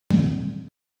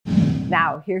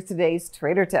Now, here's today's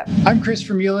trader tip. I'm Chris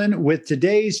Vermullen with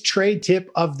today's trade tip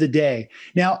of the day.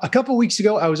 Now, a couple weeks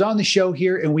ago, I was on the show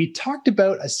here and we talked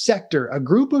about a sector, a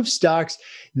group of stocks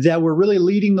that were really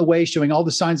leading the way, showing all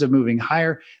the signs of moving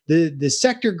higher. The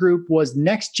sector group was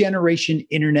next generation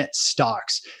internet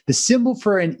stocks. The symbol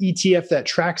for an ETF that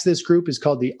tracks this group is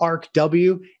called the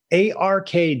ARKW.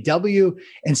 ARKW.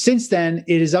 And since then,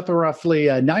 it is up roughly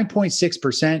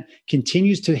 9.6%,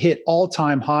 continues to hit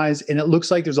all-time highs, and it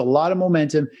looks like there's a lot of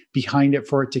momentum behind it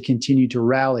for it to continue to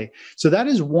rally. So that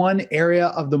is one area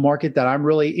of the market that I'm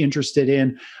really interested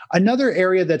in. Another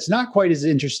area that's not quite as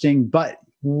interesting, but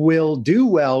will do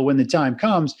well when the time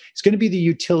comes, is going to be the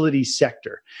utility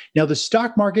sector. Now, the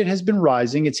stock market has been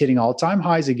rising. It's hitting all-time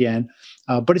highs again,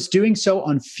 but it's doing so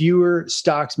on fewer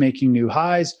stocks making new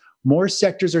highs. More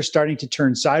sectors are starting to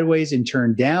turn sideways and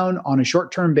turn down on a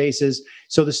short-term basis.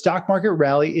 So the stock market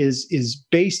rally is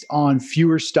based on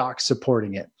fewer stocks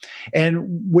supporting it. And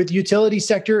with utility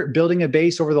sector building a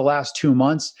base over the last 2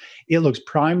 months, it looks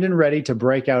primed and ready to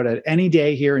break out at any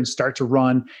day here and start to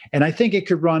run. And I think it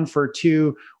could run for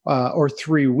 2 or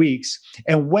 3 weeks.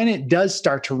 And when it does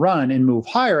start to run and move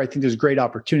higher, I think there's great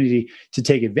opportunity to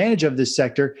take advantage of this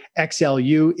sector.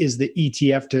 XLU is the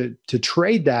ETF to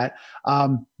trade that.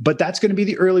 But that's going to be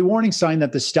the early warning sign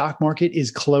that the stock market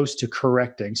is close to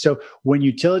correcting. So when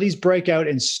utilities break out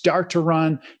and start to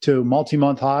run to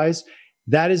multi-month highs,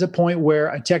 that is a point where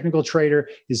a technical trader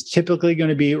is typically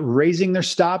going to be raising their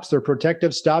stops, their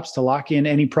protective stops, to lock in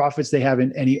any profits they have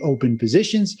in any open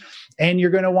positions. And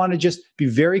you're going to want to just be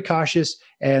very cautious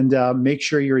and make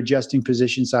sure you're adjusting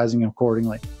position sizing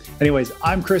accordingly. Anyways,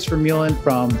 I'm Chris Vermullen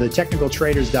from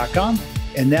thetechnicaltraders.com,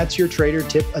 and that's your trader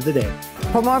tip of the day.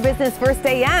 For more Business First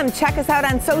AM, check us out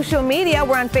on social media.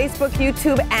 We're on Facebook,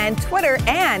 YouTube, and Twitter.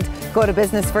 And go to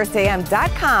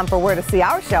businessfirstam.com for where to see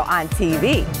our show on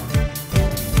TV.